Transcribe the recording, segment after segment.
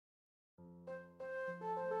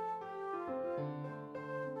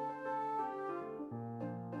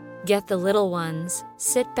Get the little ones,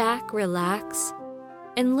 sit back, relax,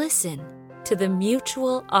 and listen to the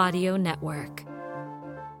Mutual Audio Network.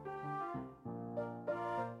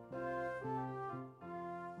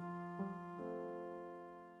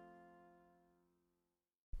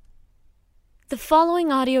 The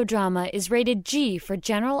following audio drama is rated G for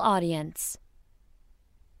general audience.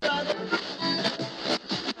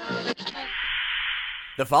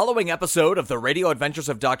 The following episode of The Radio Adventures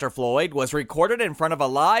of Dr. Floyd was recorded in front of a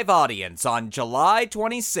live audience on July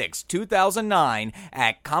 26, 2009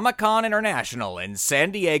 at Comic-Con International in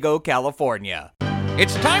San Diego, California.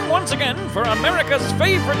 It's time once again for America's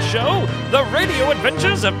favorite show, The Radio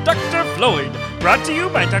Adventures of Dr. Floyd, brought to you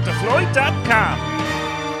by drfloyd.com.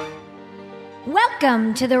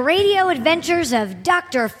 Welcome to the Radio Adventures of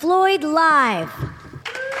Dr. Floyd Live.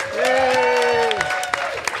 Yay!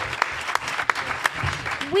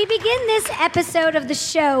 We begin this episode of the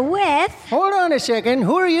show with... Hold on a second.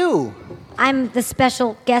 Who are you? I'm the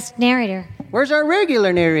special guest narrator. Where's our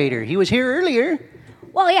regular narrator? He was here earlier.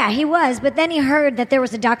 Well, yeah, he was, but then he heard that there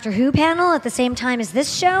was a Doctor Who panel at the same time as this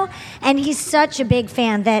show, and he's such a big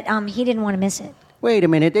fan that he didn't want to miss it. Wait a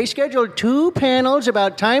minute. They scheduled 2 panels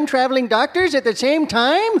about time-traveling doctors at the same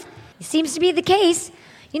time? It seems to be the case.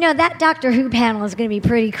 You know, that Doctor Who panel is going to be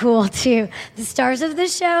pretty cool, too. The stars of the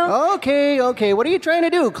show... Okay. What are you trying to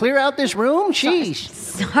do? Clear out this room? Sheesh.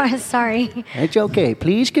 Sorry. It's okay.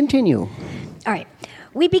 Please continue. All right.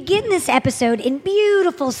 We begin this episode in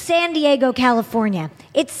beautiful San Diego, California.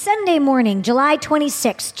 It's Sunday morning, July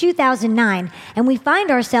 26, 2009, and we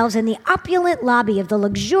find ourselves in the opulent lobby of the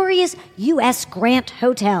luxurious U.S. Grant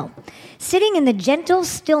Hotel. Sitting in the gentle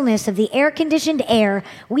stillness of the air-conditioned air,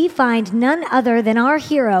 we find none other than our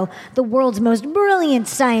hero, the world's most brilliant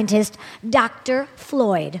scientist, Dr.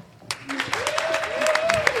 Floyd.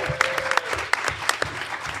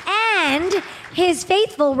 And his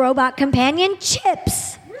faithful robot companion,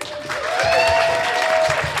 Chips.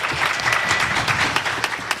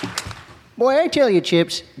 Boy, I tell you,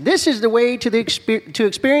 Chips, this is the way to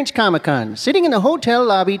experience Comic-Con. Sitting in the hotel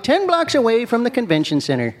lobby 10 blocks away from the convention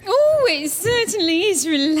center. Oh, it certainly is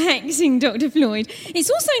relaxing, Dr. Floyd. It's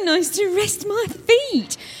also nice to rest my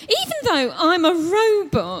feet. Even though I'm a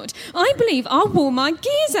robot, I believe I wore my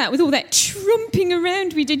gears out with all that trumping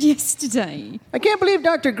around we did yesterday. I can't believe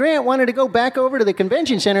Dr. Grant wanted to go back over to the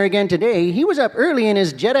convention center again today. He was up early in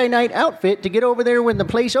his Jedi Knight outfit to get over there when the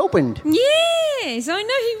place opened. Yes, I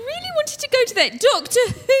know. He really wanted to go to that Doctor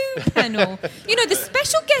Who panel. You know, the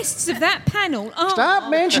special guests of that panel are... Stop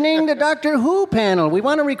mentioning the Doctor Who panel. We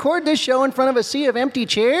want to record this show in front of a sea of empty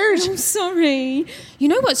chairs. Oh, sorry. You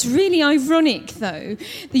know what's really ironic, though?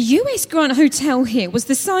 The US Grant Hotel here was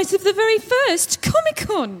the site of the very first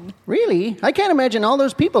Comic-Con. Really? I can't imagine all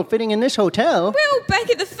those people fitting in this hotel. Well, back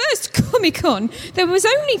at the first Comic-Con, there was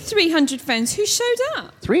only 300 fans who showed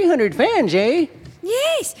up. 300 fans, eh?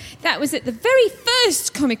 Yes, that was at the very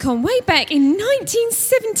first Comic-Con way back in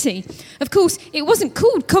 1970. Of course, it wasn't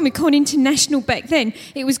called Comic-Con International back then.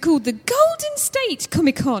 It was called the Golden State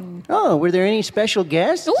Comic-Con. Oh, were there any special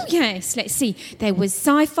guests? Oh, yes. Let's see. There was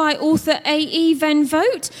sci-fi author A.E. Van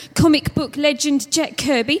Vogt, comic book legend Jack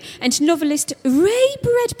Kirby, and novelist Ray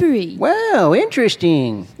Bradbury. Wow,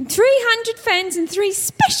 interesting. 300 fans and 3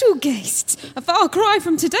 special guests. A far cry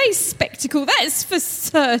from today's spectacle, that's for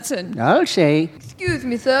certain. I'll say. Excuse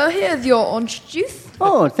me, sir. Here's your orange juice.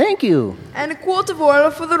 Oh, thank you. And a quart of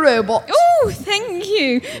oil for the robot. Oh, thank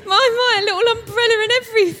you. My, a little umbrella and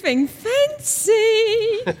everything.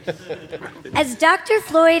 Fancy. As Dr.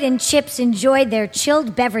 Floyd and Chips enjoyed their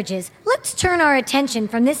chilled beverages, let's turn our attention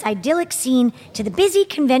from this idyllic scene to the busy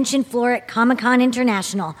convention floor at Comic-Con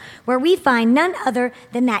International, where we find none other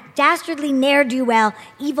than that dastardly ne'er-do-well,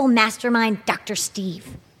 evil mastermind, Dr.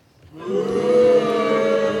 Steve.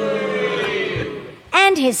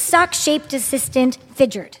 And his sock-shaped assistant,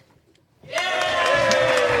 Fidget.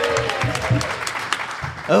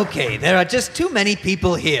 Okay, there are just too many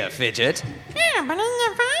people here, Fidget. Yeah, but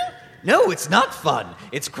isn't it fun? No, it's not fun.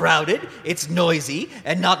 It's crowded, it's noisy,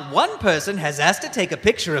 and not one person has asked to take a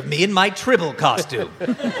picture of me in my Tribble costume.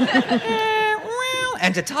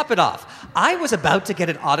 And to top it off, I was about to get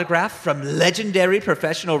an autograph from legendary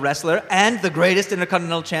professional wrestler and the greatest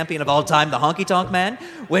intercontinental champion of all time, the Honky Tonk Man,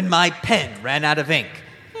 when my pen ran out of ink.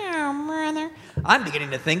 Oh, brother. I'm beginning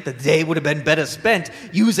to think the day would have been better spent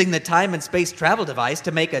using the time and space travel device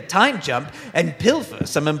to make a time jump and pilfer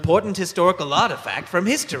some important historical artifact from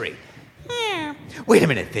history. Wait a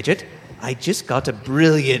minute, Fidget. I just got a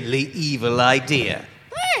brilliantly evil idea.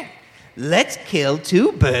 Let's kill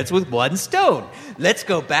 2 birds with 1 stone. let's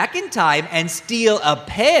go back in time and steal a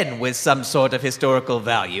pen with some sort of historical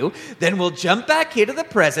value. Then we'll jump back here to the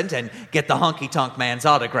present and get the honky-tonk man's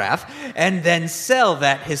autograph, and then sell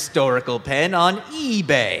that historical pen on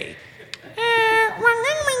eBay.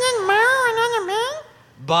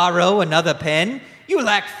 Borrow another pen? You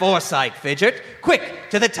lack foresight, Fidget. Quick,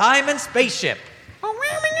 to the time and spaceship.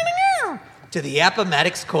 To the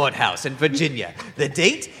Appomattox Courthouse in Virginia. The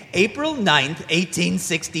date, April 9th,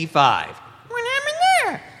 1865.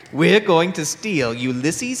 We're going to steal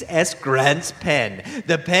Ulysses S. Grant's pen,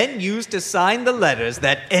 the pen used to sign the letters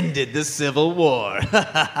that ended the Civil War.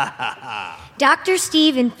 Dr.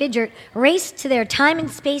 Steve and Fidget race to their time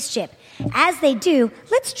and spaceship. As they do,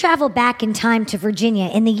 let's travel back in time to Virginia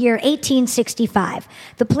in the year 1865.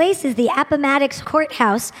 The place is the Appomattox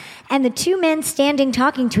Courthouse, and the two men standing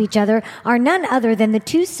talking to each other are none other than the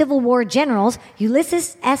two Civil War generals,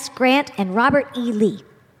 Ulysses S. Grant and Robert E. Lee.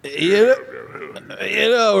 You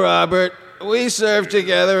know, Robert, we served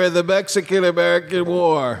together in the Mexican-American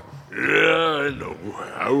War. Yeah, I know.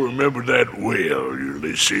 I remember that well,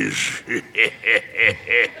 Ulysses.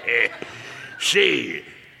 Say,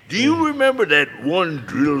 do you remember that one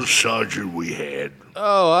drill sergeant we had?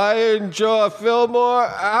 Oh, Iron Jaw Fillmore?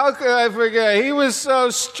 How could I forget? He was so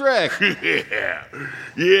strict.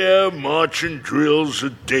 Yeah, marching drills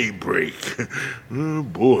at daybreak. Oh,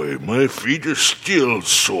 boy, my feet are still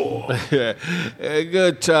sore.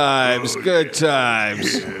 Good times, good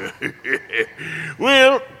times.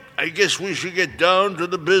 Well, I guess we should get down to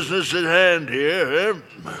the business at hand here,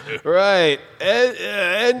 eh? Right.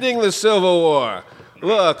 Ending the Civil War.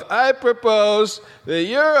 Look, I propose that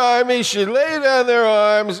your army should lay down their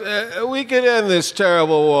arms. We can end this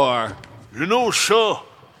terrible war. You know, sir,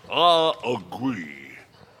 I agree.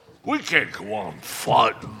 We can't go on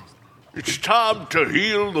fighting. It's time to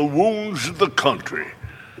heal the wounds of the country.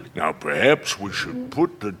 Now, perhaps we should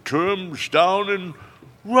put the terms down in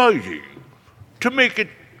writing to make it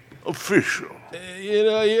official. You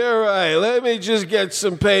know, you're right. Let me just get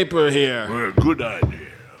some paper here. Well, good idea.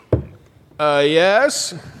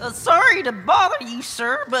 Yes? Sorry to bother you,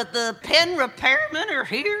 sir, but the pen repairmen are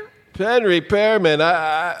here. Pen repairman?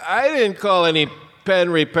 I didn't call any pen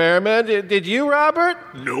repairman. Did you, Robert?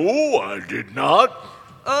 No, I did not.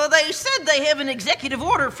 They said they have an executive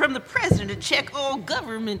order from the president to check all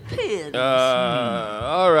government pens.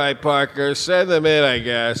 All right, Parker. Send them in, I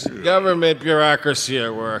guess. Government bureaucracy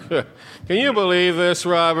at work. Can you believe this,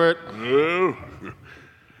 Robert? Well,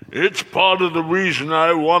 it's part of the reason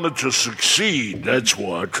I wanted to succeed, that's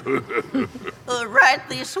what. Right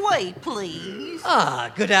this way, please.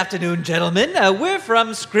 Good afternoon, gentlemen. We're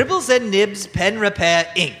from Scribbles and Nibs Pen Repair,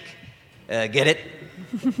 Inc. Get it?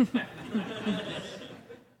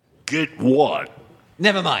 Get what?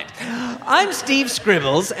 Never mind. I'm Steve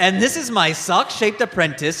Scribbles, and this is my sock-shaped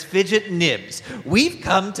apprentice, Fidget Nibs. We've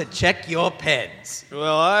come to check your pens.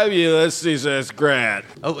 Well, I'm Ulysses S. Grant.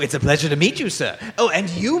 Oh, it's a pleasure to meet you, sir. Oh, and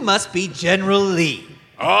you must be General Lee.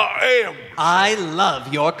 I am. I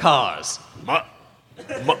love your cars. My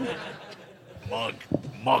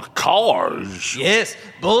cars? Yes,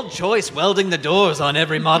 bold choice welding the doors on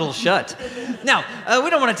every model shut. Now,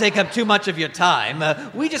 we don't want to take up too much of your time.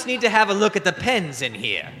 We just need to have a look at the pens in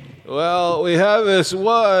here. Well, we have this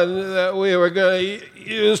one that we were going to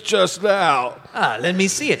use just now. Let me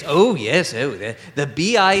see it. Oh, yes, the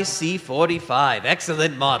BIC 45.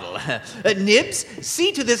 Excellent model. Nibs,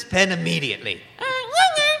 see to this pen immediately.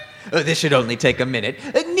 This should only take a minute.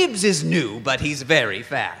 Nibs is new, but he's very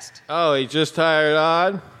fast. Oh, he just hired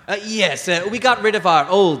on? Yes, we got rid of our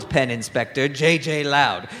old pen inspector, J.J.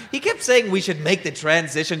 Loud. He kept saying we should make the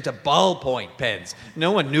transition to ballpoint pens.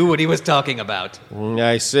 No one knew what he was talking about.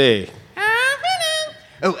 I see.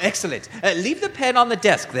 Oh, excellent. Leave the pen on the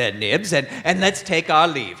desk there, Nibs, and let's take our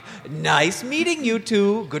leave. Nice meeting you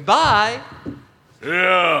two. Goodbye.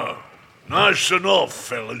 Yeah, nice enough,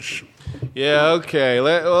 fellas. Yeah, okay.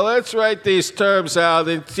 Let's write these terms out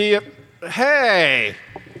and see if... Hey!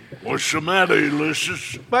 What's the matter,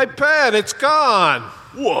 Ulysses? My pen, it's gone.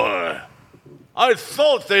 Why? I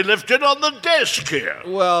thought they left it on the desk here.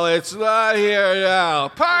 Well, it's not here now.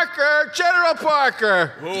 Parker! General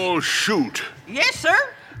Parker! Oh, shoot. Yes, sir?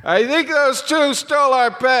 I think those two stole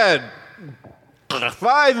our pen.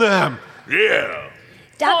 Find them. Yeah,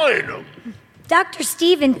 find them. Dr.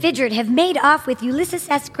 Steve and Fidget have made off with Ulysses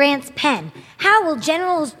S. Grant's pen. How will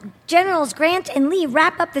Generals Grant and Lee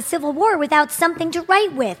wrap up the Civil War without something to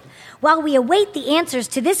write with? While we await the answers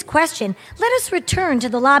to this question, let us return to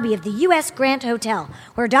the lobby of the U.S. Grant Hotel,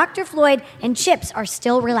 where Dr. Floyd and Chips are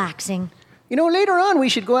still relaxing. Later on we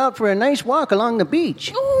should go out for a nice walk along the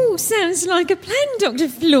beach. Oh, sounds like a plan, Dr.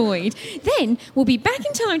 Floyd. Then we'll be back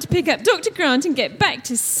in time to pick up Dr. Grant and get back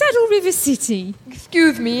to Saddle River City.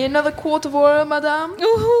 Excuse me, another quart of oil, madame?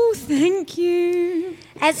 Oh, thank you.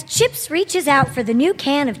 As Chips reaches out for the new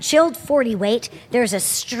can of chilled 40 weight, there's a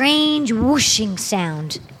strange whooshing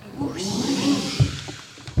sound.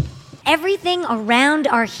 Everything around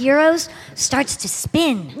our heroes starts to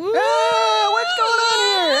spin. What's going on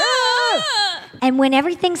here? And when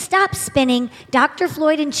everything stops spinning, Dr.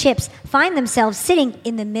 Floyd and Chips find themselves sitting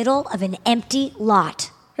in the middle of an empty lot.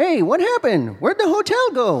 Hey, what happened? Where'd the hotel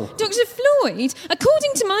go? Dr. Floyd,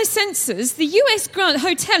 according to my sensors, the U.S. Grant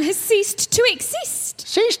Hotel has ceased to exist.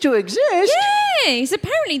 Ceased to exist? Yes,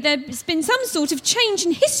 apparently there's been some sort of change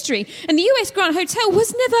in history, and the U.S. Grant Hotel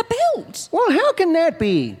was never built. Well, how can that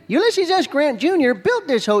be? Ulysses S. Grant Jr. built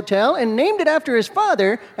this hotel and named it after his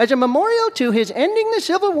father as a memorial to his ending the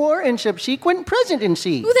Civil War and subsequent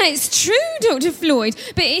presidency. Well, that's true, Dr. Floyd,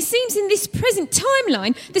 but it seems in this present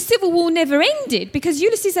timeline, the Civil War never ended because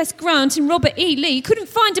Ulysses S. Grant and Robert E. Lee couldn't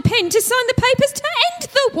find a pen to sign the papers to end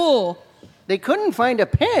the war. They couldn't find a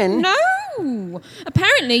pen? No.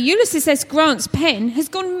 Apparently, Ulysses S. Grant's pen had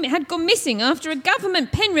gone missing after a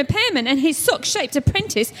government pen repairman and his sock-shaped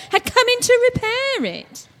apprentice had come in to repair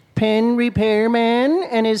it. Pen repairman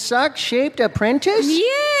and his sock-shaped apprentice?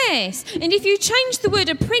 Yes. And if you change the word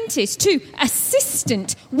apprentice to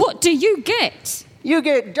assistant, what do you get? You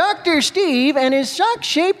get Dr. Steve and his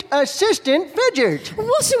sock-shaped assistant Fidget.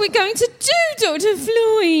 What are we going to do, Dr.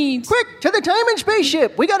 Floyd? Quick, to the time and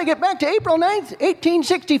spaceship. We got to get back to April 9th,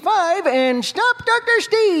 1865 and stop Dr.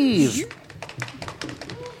 Steve.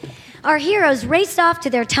 Our heroes race off to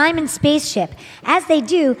their time and spaceship. As they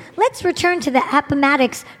do, let's return to the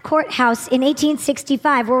Appomattox Courthouse in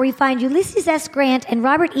 1865, where we find Ulysses S. Grant and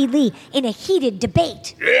Robert E. Lee in a heated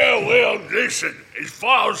debate. Yeah, well, listen, as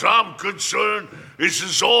far as I'm concerned, this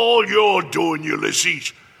is all you're doing,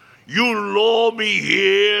 Ulysses. You lure me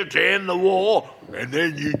here to end the war, and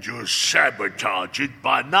then you just sabotage it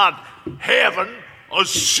by not having a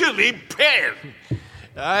silly pen.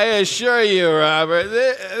 I assure you, Robert,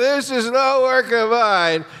 this is no work of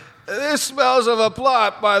mine. This smells of a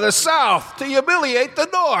plot by the South to humiliate the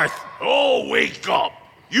North. Oh, wake up.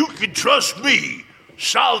 You can trust me.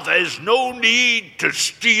 South has no need to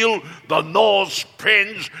steal the North's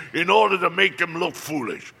pens in order to make them look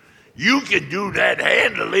foolish. You can do that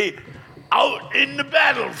handily out in the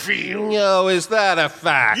battlefield. Oh, is that a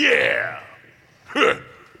fact? Yeah.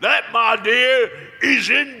 That, my dear, is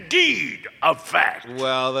indeed a fact.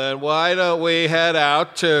 Well, then why don't we head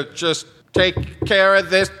out to just take care of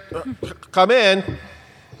this? Come in.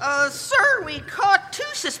 Sir, we caught 2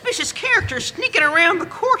 suspicious characters sneaking around the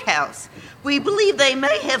courthouse. We believe they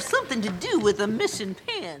may have something to do with the missing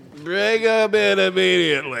pen. Bring them in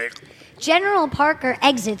immediately. General Parker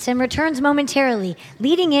exits and returns momentarily,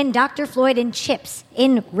 leading in Dr. Floyd and Chips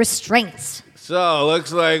in restraints. So,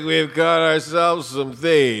 looks like we've got ourselves some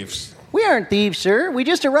thieves. We aren't thieves, sir. We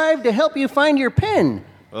just arrived to help you find your pen.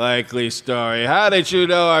 Likely story. How did you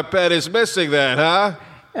know our pen is missing then, huh?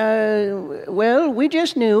 Well, we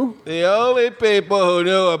just knew. The only people who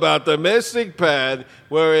knew about the missing pen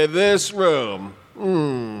were in this room.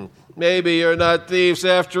 Maybe you're not thieves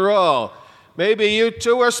after all. Maybe you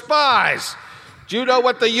two are spies. Do you know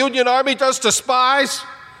what the Union Army does to spies?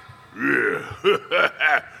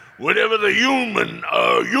 Yeah. Whatever the Union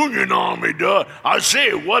Army does, I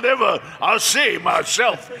say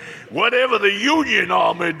myself. Whatever the Union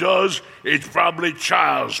Army does, it's probably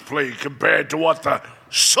child's play compared to what the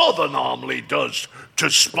Southern Army does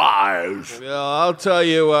to spies. Well, I'll tell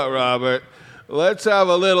you what, Robert. Let's have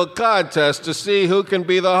a little contest to see who can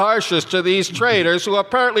be the harshest to these traitors who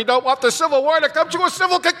apparently don't want the Civil War to come to a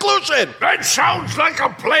civil conclusion. That sounds like a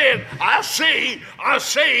plan. I say,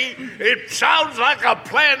 it sounds like a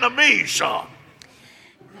plan to me, sir.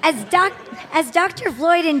 As Dr.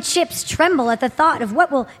 Floyd and Chips tremble at the thought of what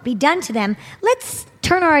will be done to them, let's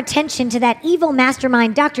turn our attention to that evil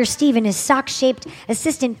mastermind, Dr. Steve and his sock-shaped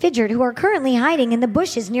assistant Fidget, who are currently hiding in the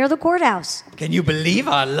bushes near the courthouse. Can you believe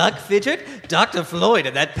our luck, Fidget? Dr. Floyd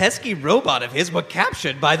and that pesky robot of his were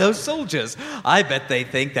captured by those soldiers. I bet they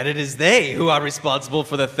think that it is they who are responsible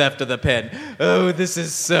for the theft of the pen. Oh, this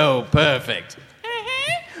is so perfect.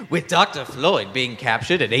 With Dr. Floyd being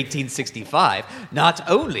captured in 1865, not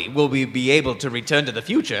only will we be able to return to the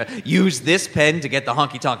future, use this pen to get the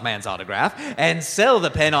Honky Tonk Man's autograph, and sell the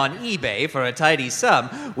pen on eBay for a tidy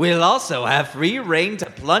sum, we'll also have free reign to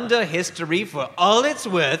plunder history for all it's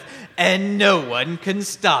worth, and no one can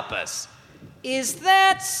stop us. Is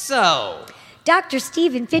that so? Dr.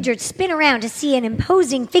 Steve and Fidget spin around to see an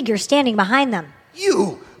imposing figure standing behind them.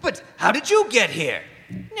 You? But how did you get here?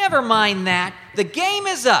 Never mind that. The game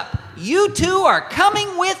is up. You two are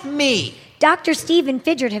coming with me. Dr. Steve and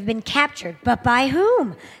Fidget have been captured, but by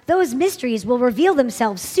whom? Those mysteries will reveal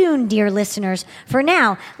themselves soon, dear listeners. For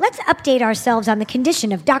now, let's update ourselves on the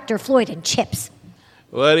condition of Dr. Floyd and Chips.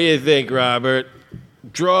 What do you think, Robert?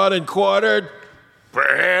 Drawn and quartered?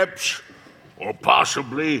 Perhaps. Or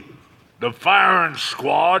possibly the firing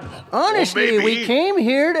squad. Honestly, we came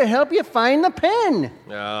here to help you find the pen.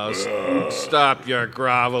 Oh, stop your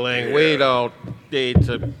groveling. We don't need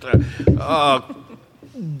to...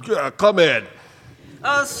 come in.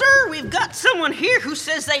 Sir, we've got someone here who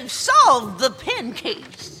says they've solved the pen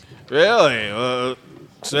case. Really?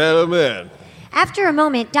 Send them in. After a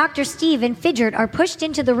moment, Dr. Steve and Fidget are pushed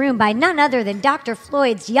into the room by none other than Dr.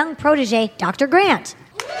 Floyd's young protege, Dr. Grant.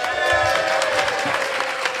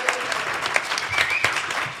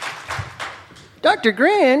 Dr.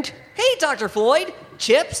 Grant? Hey, Dr. Floyd.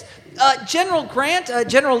 Chips. General Grant,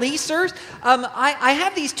 General Lee, sirs. I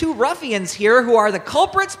have these two ruffians here who are the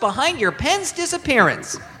culprits behind your pen's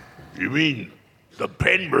disappearance. You mean the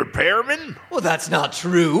pen repairman? Well, that's not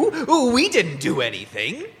true. We didn't do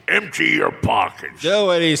anything. Empty your pockets. Do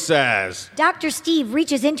what he says. Dr. Steve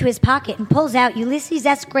reaches into his pocket and pulls out Ulysses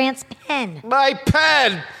S. Grant's pen. My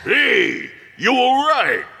pen! Hey, you were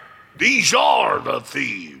right. These are the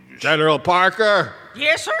thieves. General Parker?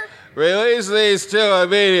 Yes, sir? Release these two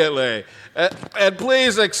immediately. And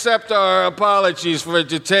please accept our apologies for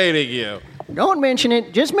detaining you. Don't mention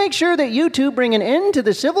it. Just make sure that you two bring an end to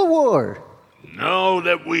the Civil War. Now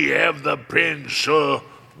that we have the pen, sir,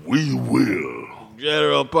 we will.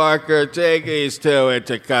 General Parker, take these two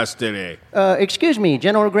into custody. Excuse me,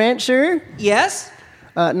 General Grant, sir? Yes?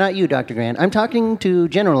 Not you, Dr. Grant. I'm talking to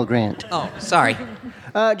General Grant. Oh, sorry.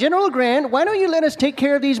 General Grant, why don't you let us take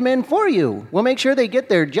care of these men for you? We'll make sure they get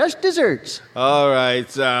their just desserts. All right,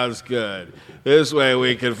 sounds good. This way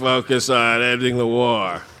we can focus on ending the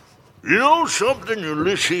war. You know something,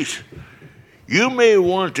 Ulysses? You may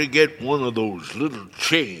want to get one of those little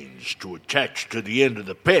chains to attach to the end of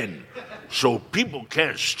the pen so people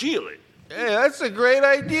can't steal it. Hey, that's a great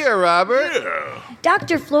idea, Robert. Yeah.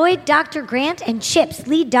 Dr. Floyd, Dr. Grant, and Chips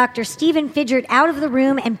lead Dr. Stephen Fidget out of the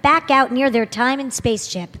room and back out near their time and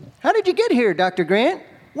spaceship. How did you get here, Dr. Grant?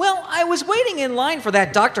 Well, I was waiting in line for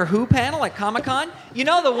that Doctor Who panel at Comic-Con. You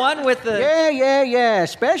know, the one with the... Yeah.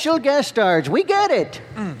 Special guest stars. We get it.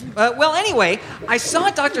 Well, anyway, I saw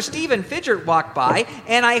Dr. Steve and Fidget walk by,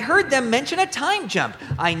 and I heard them mention a time jump.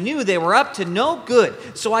 I knew they were up to no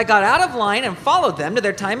good, so I got out of line and followed them to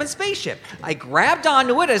their time and spaceship. I grabbed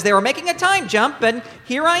onto it as they were making a time jump, and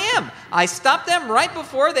here I am. I stopped them right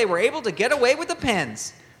before they were able to get away with the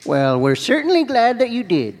pens. Well, we're certainly glad that you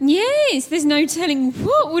did. Yes, there's no telling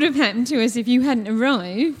what would have happened to us if you hadn't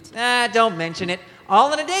arrived. Don't mention it.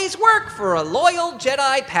 All in a day's work for a loyal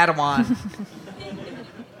Jedi Padawan.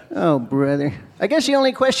 Oh, brother. I guess the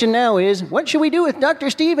only question now is, what should we do with Dr.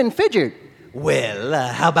 Steve and Fidget?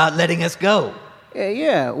 Well, how about letting us go?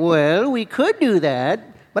 Well, we could do that,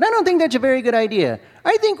 but I don't think that's a very good idea.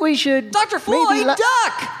 I think we should... Dr. Floyd,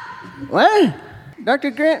 duck! What?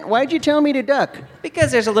 Dr. Grant, why'd you tell me to duck?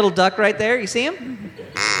 Because there's a little duck right there. You see him?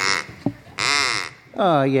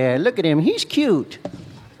 Oh, yeah, look at him. He's cute.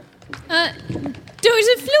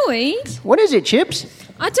 Dr. Floyd? What is it, Chips?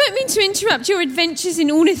 I don't mean to interrupt your adventures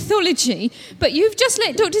in ornithology, but you've just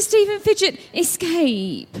let Dr. Stephen Fidget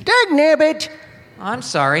escape. Dagnabbit! I'm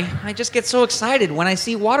sorry. I just get so excited when I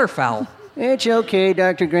see waterfowl. It's okay,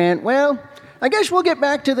 Dr. Grant. Well, I guess we'll get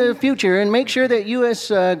back to the future and make sure that U.S.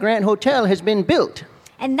 Grant Hotel has been built.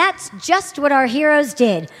 And that's just what our heroes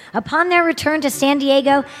did. Upon their return to San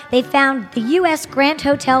Diego, they found the U.S. Grant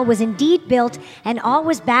Hotel was indeed built and all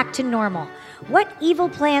was back to normal. What evil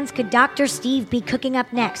plans could Dr. Steve be cooking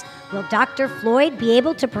up next? Will Dr. Floyd be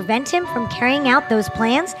able to prevent him from carrying out those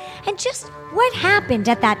plans? And just what happened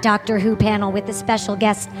at that Doctor Who panel with the special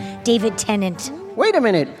guest, David Tennant? Wait a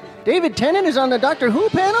minute. David Tennant is on the Doctor Who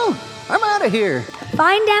panel? I'm out of here.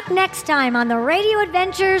 Find out next time on the Radio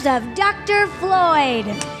Adventures of Dr. Floyd.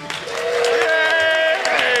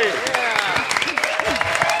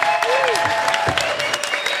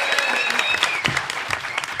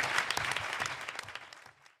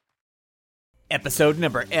 Episode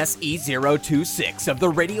number SE026 of The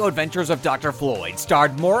Radio Adventures of Dr. Floyd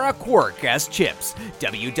starred Maura Quirk as Chips,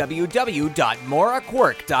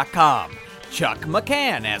 www.mauraquirk.com. Chuck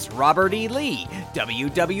McCann as Robert E. Lee,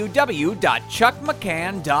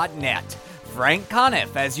 www.chuckmccann.net. Frank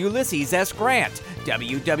Conniff as Ulysses S. Grant,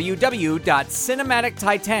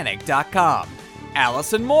 www.cinematictitanic.com.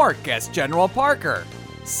 Allison Mork as General Parker,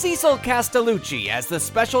 Cecil Castellucci as the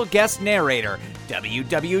special guest narrator,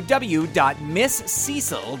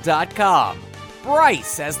 www.misscecil.com,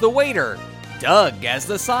 Bryce as the waiter, Doug as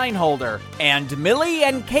the sign holder, and Millie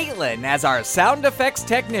and Caitlin as our sound effects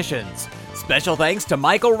technicians. Special thanks to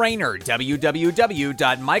Michael Rayner,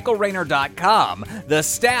 www.michaelrayner.com, the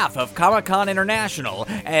staff of Comic-Con International,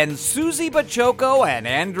 and Susie Bachoco and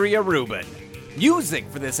Andrea Rubin. Music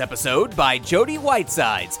for this episode by Jody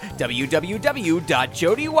Whitesides,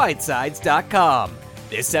 www.jodywhitesides.com.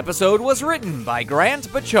 This episode was written by Grant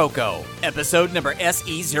Bachoco. Episode number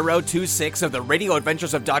SE026 of the Radio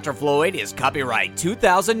Adventures of Dr. Floyd is copyright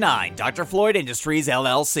 2009, Dr. Floyd Industries,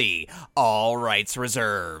 LLC. All rights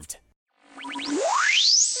reserved.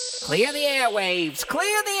 Clear the airwaves!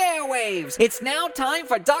 Clear the airwaves! It's now time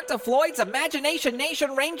for Dr. Floyd's Imagination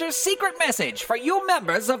Nation Rangers secret message for you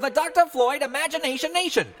members of the Dr. Floyd Imagination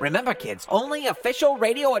Nation. Remember, kids, only official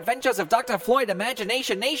Radio Adventures of Dr. Floyd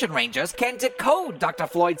Imagination Nation Rangers can decode Dr.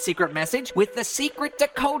 Floyd's secret message with the secret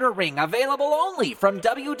decoder ring, available only from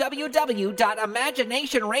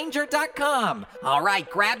www.imaginationranger.com. All right,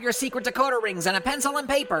 grab your secret decoder rings and a pencil and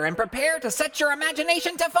paper and prepare to set your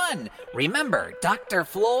imagination to fun. Remember, Dr.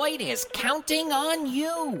 Floyd is counting on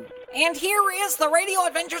you. And here is the Radio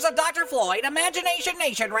Adventures of Dr. Floyd Imagination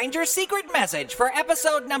Nation Ranger secret message for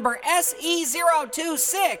episode number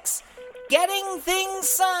SE026, Getting Things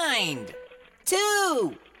Signed.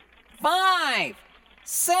 2, 5,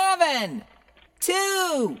 7,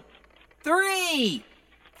 2, 3,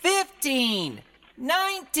 15,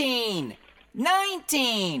 19,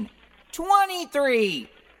 19, 23,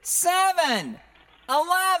 7,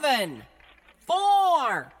 11,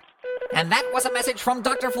 4. And that was a message from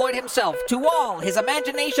Dr. Floyd himself to all his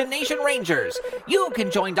Imagination Nation Rangers. You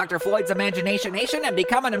can join Dr. Floyd's Imagination Nation and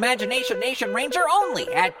become an Imagination Nation Ranger only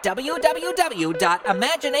at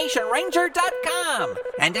www.imaginationranger.com.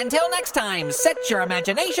 And until next time, set your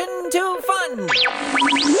imagination to fun.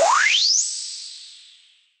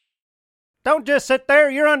 Don't just sit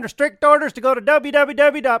there. You're under strict orders to go to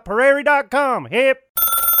www.prairie.com. Hip.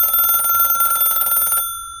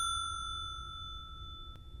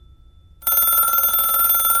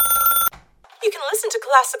 You can listen to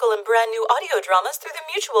classical and brand new audio dramas through the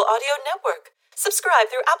Mutual Audio Network. Subscribe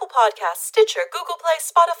through Apple Podcasts, Stitcher, Google Play,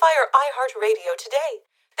 Spotify, or iHeartRadio today.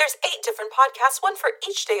 There's 8 different podcasts, one for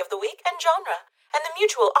each day of the week and genre, and the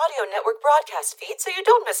Mutual Audio Network broadcast feed so you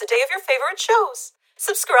don't miss a day of your favorite shows.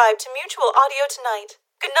 Subscribe to Mutual Audio tonight.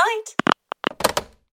 Good night.